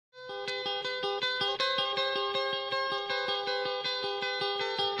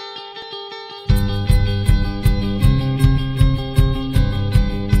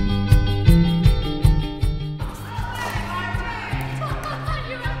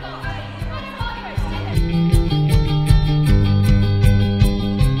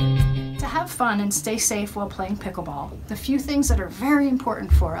and stay safe while playing pickleball, the few things that are very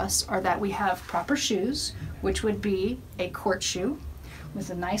important for us are that we have proper shoes, which would be a court shoe with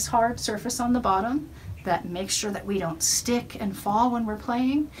a nice hard surface on the bottom that makes sure that we don't stick and fall when we're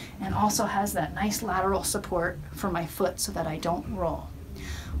playing, and also has that nice lateral support for my foot so that I don't roll.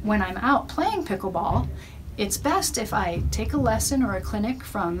 When I'm out playing pickleball, it's best if I take a lesson or a clinic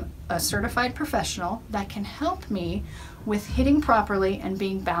from a certified professional that can help me with hitting properly and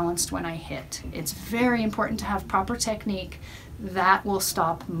being balanced when I hit. It's very important to have proper technique. That will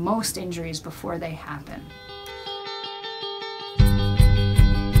stop most injuries before they happen.